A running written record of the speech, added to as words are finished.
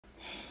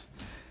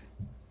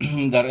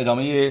در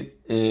ادامه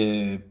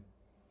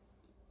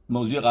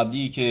موضوع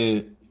قبلی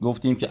که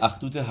گفتیم که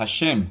اخدود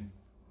هشم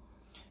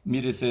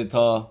میرسه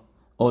تا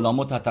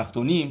علامات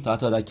تحتونیم، تا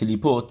حتی در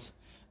کلیپوت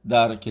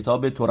در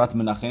کتاب تورات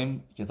منخم،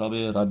 کتاب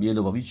ربی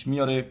لوباویچ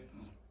میاره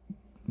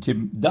که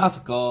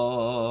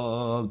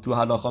دفکا تو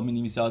هلاخا می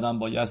نویسه آدم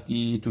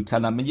بایستی تو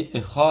کلمه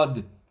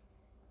اخاد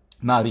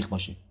معریخ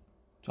باشه.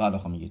 تو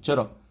هلاخا میگه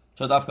چرا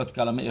دفکا تو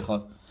کلمه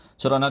اخاد،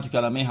 چرا نه تو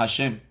کلمه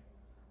هشم،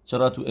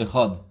 چرا تو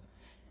اخاد؟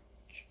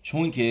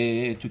 چون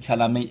که تو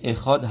کلمه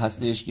اخاد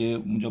هستش که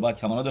اونجا باید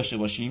کمانا داشته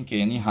باشیم که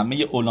یعنی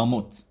همه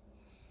علامات،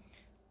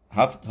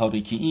 7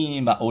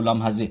 تاریکیین و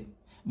علام هزه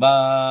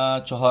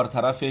و 4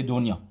 طرف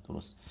دنیا،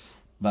 درست؟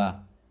 و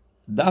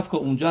دفکا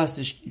اونجا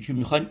هستش که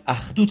میخوایم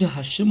اخدود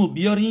هشم رو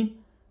بیاریم،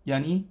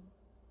 یعنی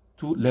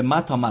تو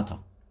لمتا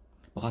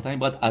بخاطر این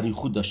باید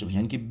عریخوت داشته باشیم،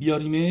 یعنی که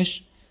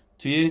بیاریمش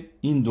توی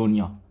این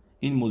دنیا.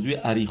 این موضوع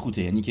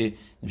عریخوته، یعنی که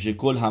نمیشه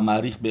کل هم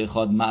معریخ به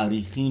اخاد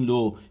معریخین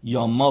لو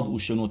یا ماو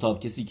اوشنوتاب،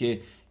 کسی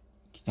که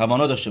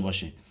توانا داشته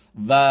باشه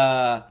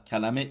و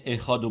کلمه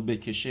اخاد رو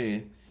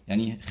بکشه،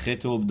 یعنی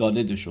خط و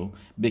دالدشو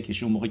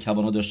بکشه، اون موقع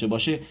توانا داشته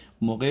باشه،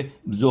 موقع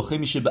زخه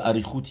میشه به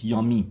عریخوت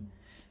یا میم.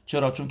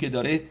 چرا؟ چون که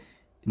داره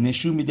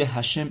نشون میده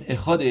هشم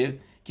اخاده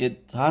که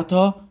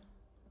حتی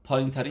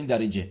پایین ترین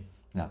درجه.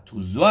 نه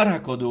تو زوار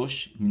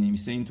حکادوش می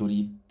نویسه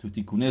اینطوری، تو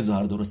تیکونه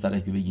زوار درست طرح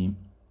که بگیم،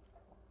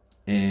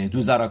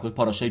 تو زوار حکادوش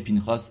پاراشای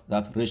پینخاس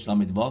دف رش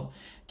لامدواو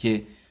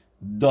که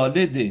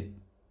دالد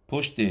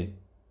پشت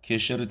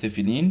کشر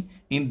تفیلین،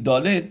 این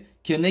دالد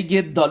که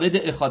نگه دالد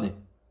اخاده،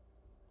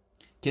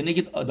 که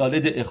نگه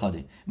دالد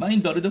اخاده. و این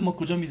دالد ما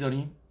کجا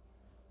میذاریم؟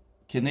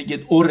 که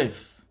نگه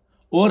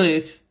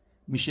عرف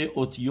میشه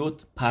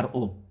اوتیوت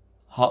پرعو.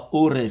 ها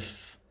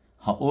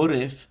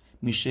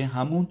میشه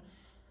همون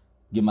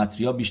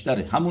گمتریا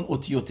بیشتره، همون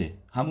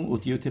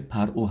اوتیوت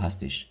پرعو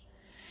هستش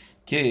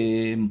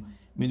که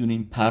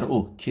میدونیم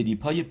پرعو،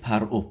 کلیپای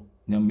پرعو.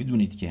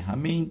 میدونید که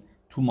همه این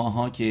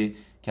توماها که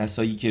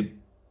کسایی که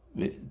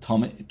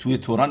توی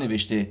تورا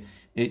نوشته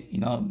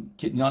اینا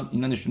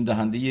نشون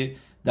دهنده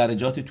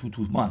درجات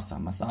توما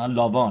هستن. مثلا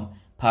لاوان،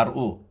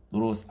 پرعو،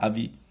 درست،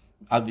 اوی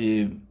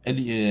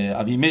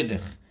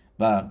ملخ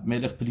و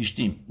ملخ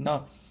پلیشتیم،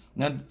 اینا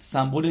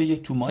سمبل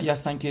یک تومایی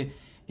هستن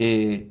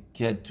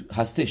که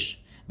هستش.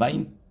 و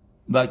این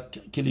و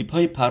کلیپ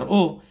های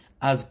پرعو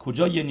از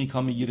کجا یه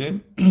نیکا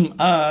میگیره؟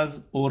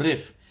 از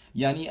عرف،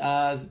 یعنی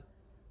از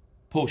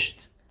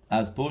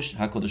پشت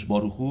حکادش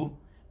باروخو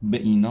به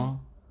اینا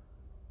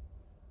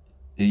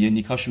یه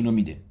نیکاشونو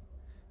میده،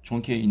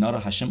 چون که اینا رو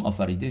هشم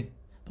آفریده.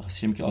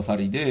 هشم که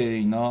آفریده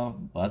اینا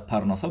باید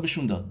پرناسا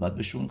بهشون داد، باید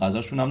بهشون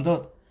غذاشون هم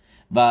داد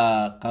و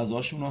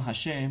غذاشون رو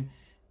هشم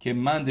که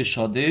مند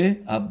شاده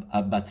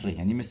بطره،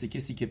 یعنی مثل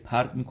کسی که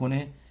پرت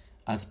میکنه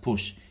از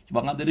پشت که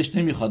واقعا دلش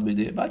نمیخواد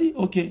بده، ولی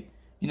اوکی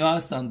اینا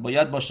هستن،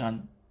 باید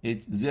باشن.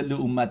 زل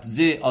اومت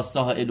زه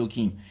آساه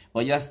الوکیم،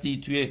 بایستی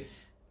توی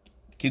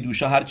که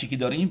دوشا هر چی که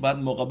داریم باید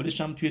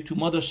مقابلش هم توی تو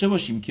ما داشته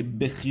باشیم که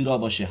بخیرا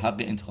باشه، حق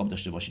انتخاب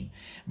داشته باشیم.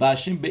 و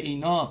هشم به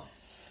اینا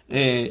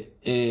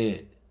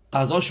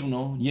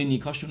قضاشونو یه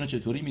نیکاشونو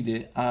چطوری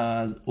میده؟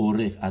 از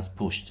عرف، از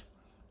پشت.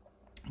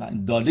 و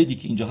دالدی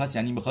که اینجا هست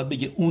یعنی میخواد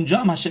بگه اونجا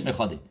هم هشم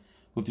اخاده.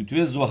 گفتیم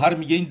توی زوهر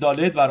میگه این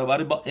دالد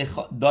برابر با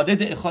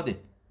دالد اخاده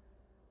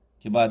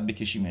که باید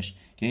بکشیمش،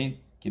 که این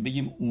که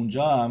بگیم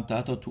اونجا هم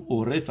حتی تو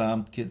عرف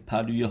هم که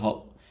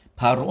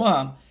پرو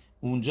هم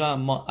اونجا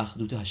هم ما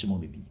اخدوت هشم رو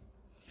ببینیم.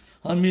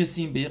 حالا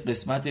میرسیم به یه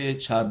قسمت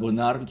چرب و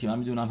نرم که من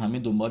میدونم همه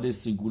دنبال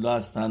سیگولا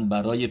هستن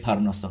برای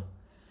پرناسا.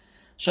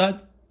 شاید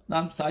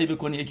هم سعی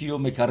بکنه یکی رو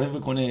مکرر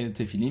بکنه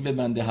تفیلین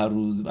ببنده هر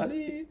روز،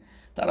 ولی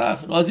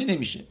طرف راضی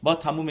نمیشه با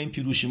تموم این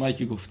پیروشیمایی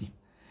که گفتیم.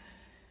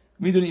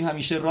 میدونیم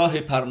همیشه راه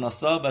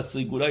پرناسا و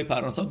سیگولای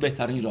پرناسا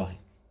بهترین راهه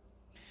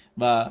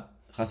و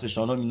خاص به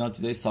شالام اینا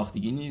چیزای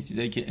ساختگی نیست،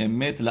 چیزایی که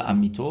امت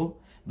لامیتو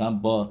و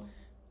با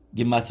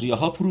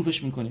گمتریاها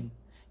پروفش میکنیم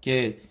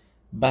که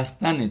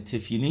بستن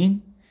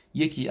تفیلین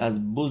یکی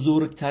از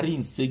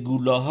بزرگترین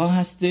سگولاها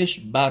هستش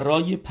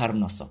برای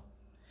پرناسا.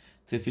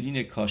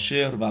 تفیلین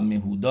کاشر و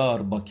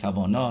مهودار با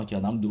کوانا که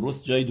آدم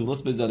درست جای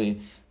درست بذاره،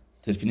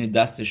 تفیلین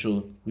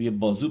دستشو روی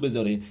بازو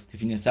بذاره،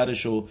 تفیلین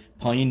سرشو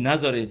پایین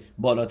نذاره،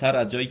 بالاتر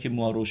از جایی که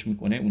موهاروش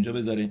میکنه اونجا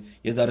بذاره،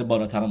 یه ذره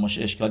بالاتر هم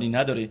باشه اشکالی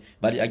نداره،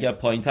 ولی اگر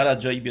پایینتر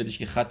از جایی بیادش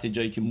که خط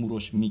جایی که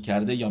موروش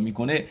میکرده یا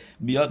میکنه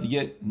بیاد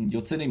دیگه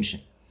یوتسه نمیشه.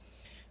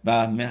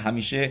 و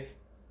همیشه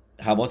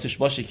حواسش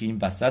باشه که این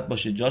وسط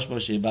باشه، جاش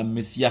باشه و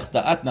مسیخ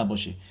دعت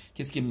نباشه.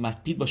 کسی که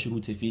مپید باشه رو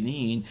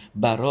تفیلین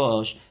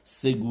براش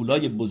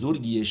سگولای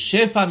بزرگیه،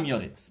 شفا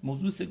میاره.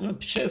 موضوع سگولا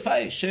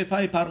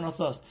شفای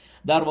پرناساست،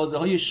 دروازه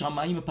های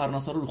شامعیم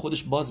پرناسا رو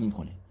خودش باز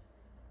میکنه.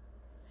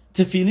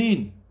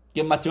 تفیلین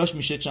گمتریاش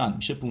میشه چند؟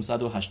 میشه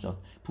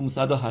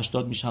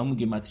 580 میشه همون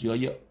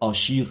گمتریای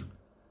آشیر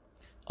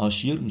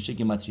میشه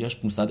گمتریاش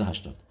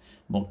 580.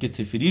 موقع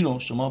تفیلین رو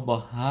شما با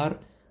هر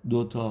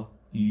دوتا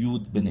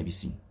یود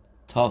بنویسین،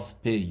 تاف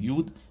پ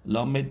یود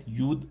لامد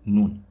یود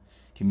نون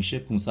که میشه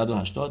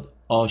 580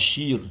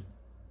 آشیر،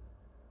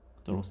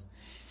 درست؟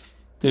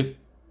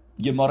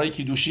 گمارای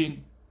کیدوشین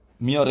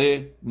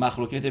میاره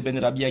مخلوقات بین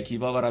ربی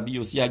عکیوا و ربی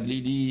یوسی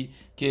اگلیلی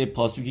که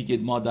پاسوکی که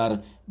ما در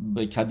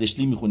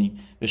کدشلی میخونیم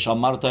به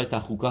شامر تا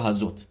تخوکا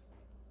هزوت،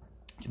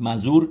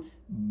 منظور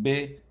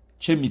به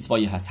چه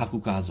میتوایی هست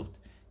حقوق هزوت.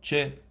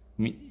 چه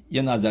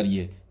یه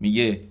نظریه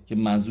میگه که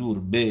منظور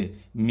به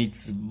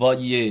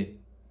میتوای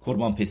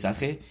قربان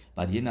پسخه،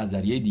 ولی یه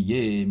نظریه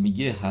دیگه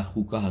میگه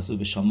حقوق هزوت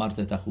به شامر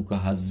تا تخوکا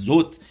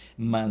هزوت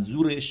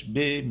منظورش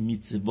به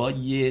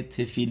میتوای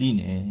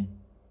تفیلینه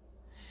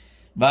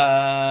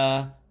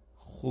و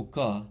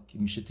خوکا که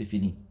میشه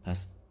تفیلین.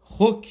 پس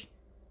خوک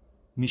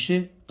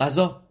میشه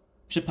غذا،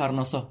 میشه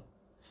پرناسا.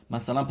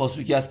 مثلا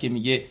پاسوکی هست که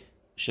میگه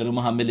شلوم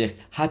هملخ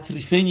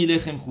حتریفینی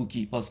لخم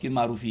خوکی، پاسوکی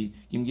معروفی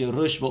که میگه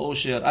رش و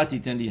اوشر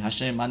اتیتنلی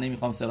هشم، من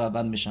نمیخوام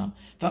ثروتمند بشم،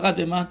 فقط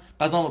به من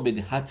غذامو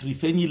بده.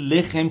 حتریفینی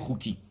لخم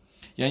خوکی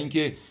یعنی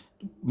اینکه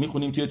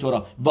میخونیم توی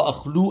تورا و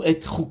اخلو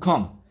ات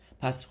خوکام،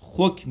 پس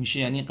خوک میشه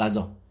یعنی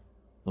غذا،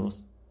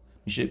 درست؟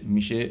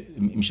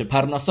 میشه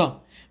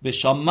پرناسا. به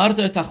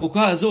شامرت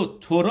تخوکا هزوت،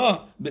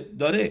 تورا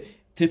داره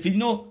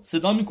تفیلینو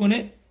صدا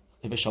میکنه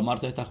به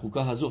شامرت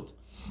تخوکا هزوت.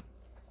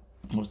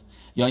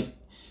 یعنی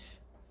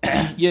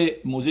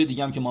یه موضوع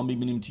دیگه هم که ما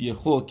میبینیم توی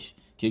خوک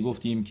که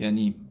گفتیم که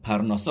یعنی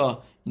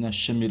پرناسا، اینا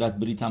شمیرت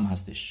بریت هم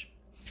هستش.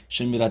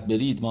 شمیرت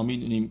بریت ما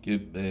میدونیم که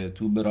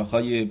تو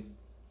براخای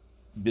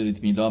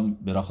بریت میلا،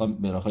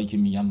 براخایی که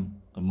میگم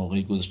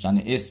موقع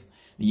گذاشتن اسم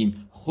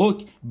میگیم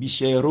خوک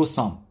بیشه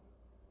روسام،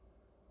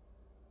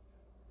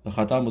 به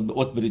خاطر بود به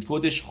اوت برید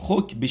کودش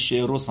خوک بیشه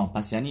روسام،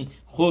 پس یعنی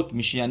خوک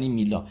میشه یعنی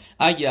میلا.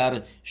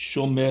 اگر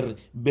شمر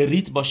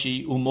بریت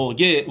باشی اون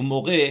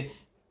موقع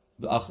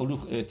اخلو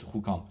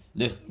خوکام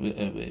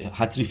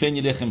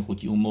حتریفینی لخم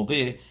خوکی، اون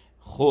موقع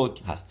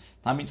خوک هست.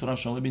 همینطور هم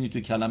شما ببینید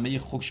توی کلمه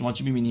خوک شما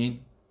چی میبینید؟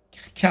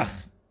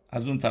 کخ.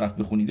 از اون طرف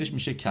بخونیدش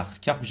میشه کخ.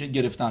 کخ میشه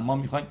گرفتن. ما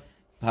میخوایم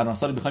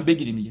پرناسا رو بخوایم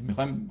بگیریم دیگه،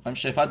 میخوایم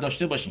شفاعت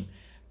داشته باشیم.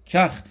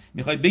 کخ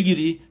میخوای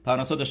بگیری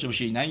پرناسا داشته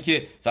باشی، نه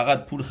اینکه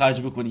فقط پول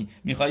خرج بکنی.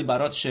 میخوای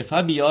برات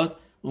شفا بیاد،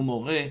 اون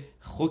موقع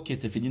خوک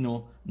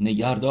تفیلینو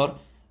نگهدار.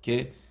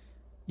 که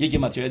یه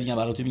مطلب دیگه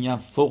براتون میگم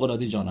فوق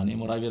العاده جانانه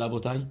مرای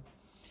ربوتای.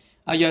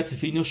 اگر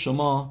تفیلینو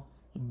شما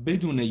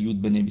بدون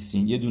یود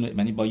بنویسین،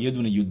 یعنی با یه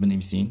دونه یود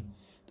بنویسین،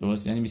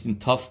 درست؟ یعنی میسین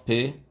تاف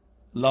پ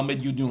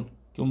لامد یودون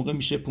که اون موقع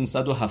میشه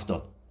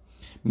 570.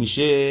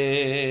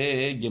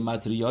 میشه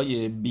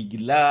گمتریای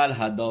بیگلل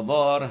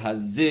هداوار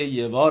هزه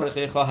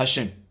یوارخ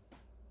خواهشم،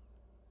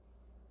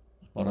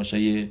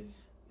 باراشای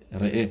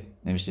رئه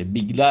نمیشه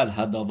بیگلل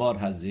هداوار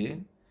هزه.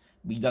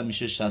 بیگلل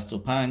میشه 65،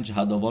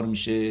 هداوار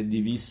میشه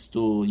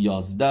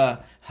 211،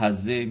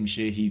 هزه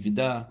میشه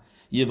 17،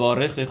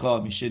 یوارخ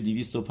خواه میشه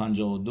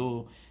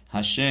 252،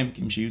 هشم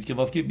که میشه یود که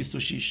واف که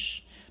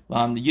 26 با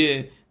هم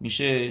دیگه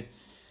میشه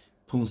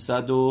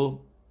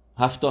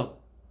 570.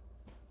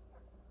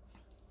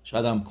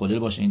 شاید هم کلل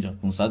باشه اینجا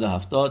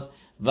 570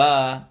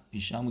 و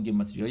پیشم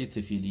گمتریای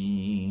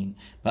تفیلین.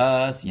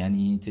 پس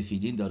یعنی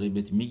تفیلین داره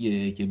بهت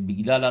میگه که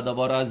بیگلل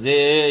ادوار از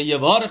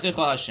یوارخ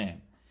خواه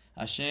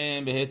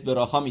هشم بهت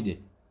براخا میده.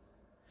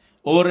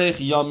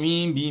 اورخ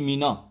یامین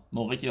بیمینا،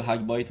 موقعی که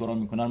حگبایی تورا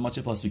میکنن ما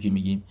چه پاسوکی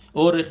میگیم؟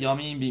 اورخ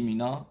یامین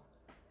بیمینا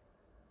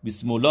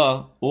بسم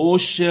الله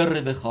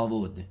اوشر و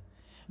خاود.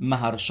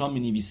 مهرشا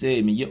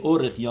مینویسه میگه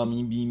اورخ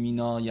یامین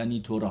بیمینا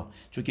یعنی تورا،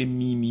 چون که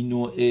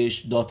میمینو اش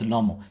دات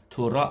لامو،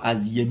 تورا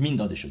از یمین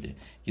داده شده.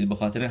 که به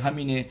خاطر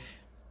همینه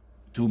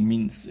تو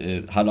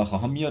حلاخه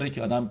ها میاره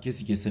که آدم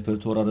کسی که سفر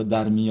تورا رو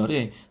در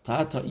میاره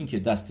تا اینکه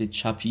دست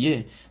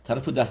چپیه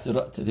طرف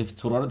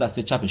تورا رو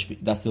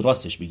دست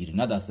راستش بگیره،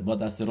 نه با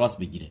دست راست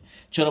بگیره.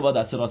 چرا با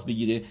دست راست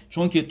بگیره؟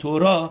 چون که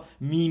تورا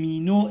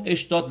میمینو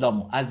اشداد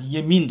لامو از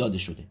یمین داده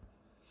شده.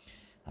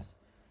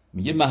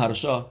 میگه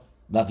مهرشا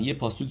بقیه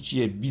پاسوک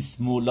چیه؟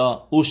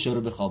 بیسمولا اوشر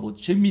بخوابود.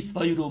 چه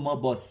میسوایی رو ما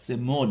با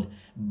سمول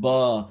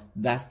با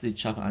دست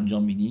چپ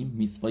انجام میدیم؟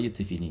 میسوای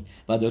تفیلین.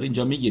 و داره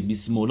اینجا میگه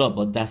بیسمولا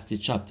با دست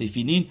چپ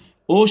تفیلین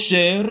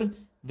اوشر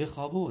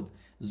بخوابود،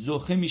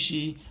 زوخه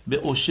میشی به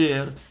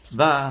اوشر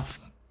و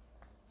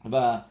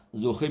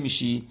زوخه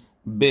میشی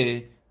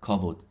به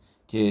کابود.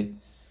 که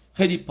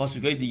خیلی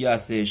پاسوکای دیگه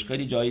هستش،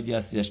 خیلی جای دیگه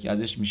هستش که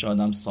ازش میشه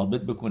آدم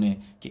ثابت بکنه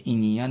که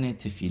اینیان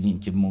تفیلین،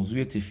 که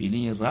موضوع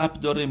تفیلین ربط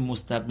داره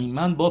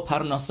مستقیما با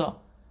پرناسا.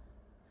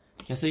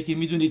 کسایی که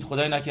میدونید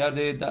خدای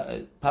نکرده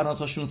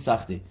پرناساشون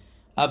سخته،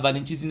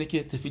 اولین چیز اینه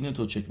که تفیلین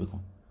تو چک بکن.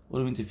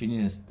 برو این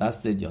تفیلین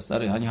دستت یا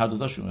سر، یعنی هر دو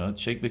تاشون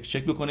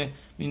چک بکنه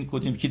این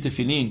کدوم کی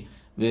تفیلین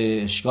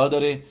به اشکال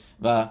داره.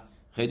 و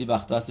خیلی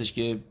وقت هستش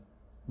که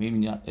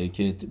میبینید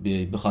که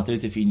به خاطر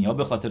تفیلین یا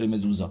به خاطر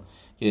مزوزا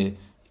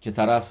که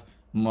طرف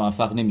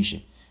موفق نمیشه.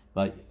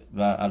 و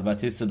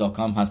البته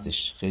صداکام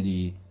هستش،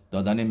 خیلی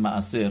دادن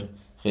معصر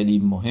خیلی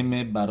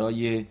مهمه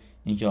برای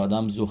اینکه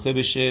آدم زوخه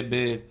بشه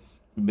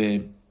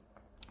به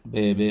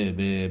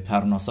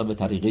پرناسا به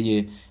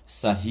طریقه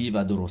صحیح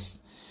و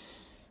درست.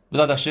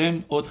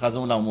 بزادشم اوت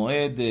خزون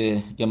لموعد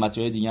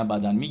گمتریای دیگه هم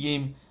بعدن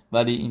میگیم،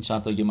 ولی این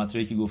چند تا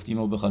گمتریایی که گفتیم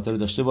رو به خاطر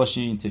داشته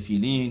باشین.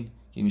 تفیلین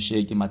که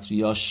میشه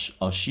گمتریاش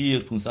آشیر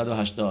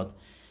 580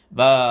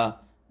 و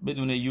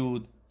بدون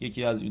یود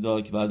یکی از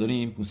ایدا که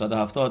برداریم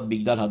 570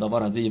 بیگدل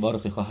هداوار هزه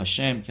یبارخ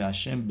هشم که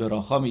هشم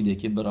براخا میده،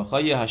 که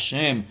براخای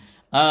هشم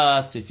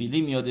از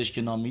سفیلی میادش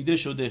که نامیده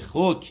شده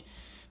خوک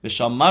به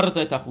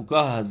شامرت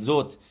تخوکا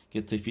هزوت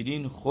که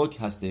تفیلین خوک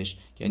هستش،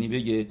 که یعنی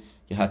بگه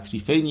که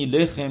هتریفینی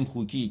لخم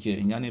خوکی که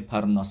یعنی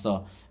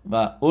پرناسا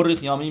و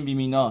اورخ یامین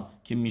بیمینا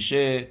که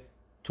میشه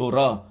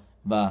تورا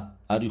و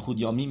اریخود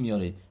یامین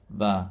میاره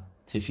و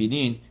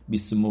تفیلین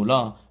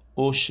بیسمولا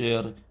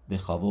اوشر به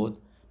خواد.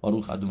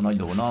 باروخ ادونای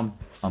لعنام.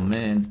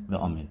 آمین و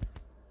آمین.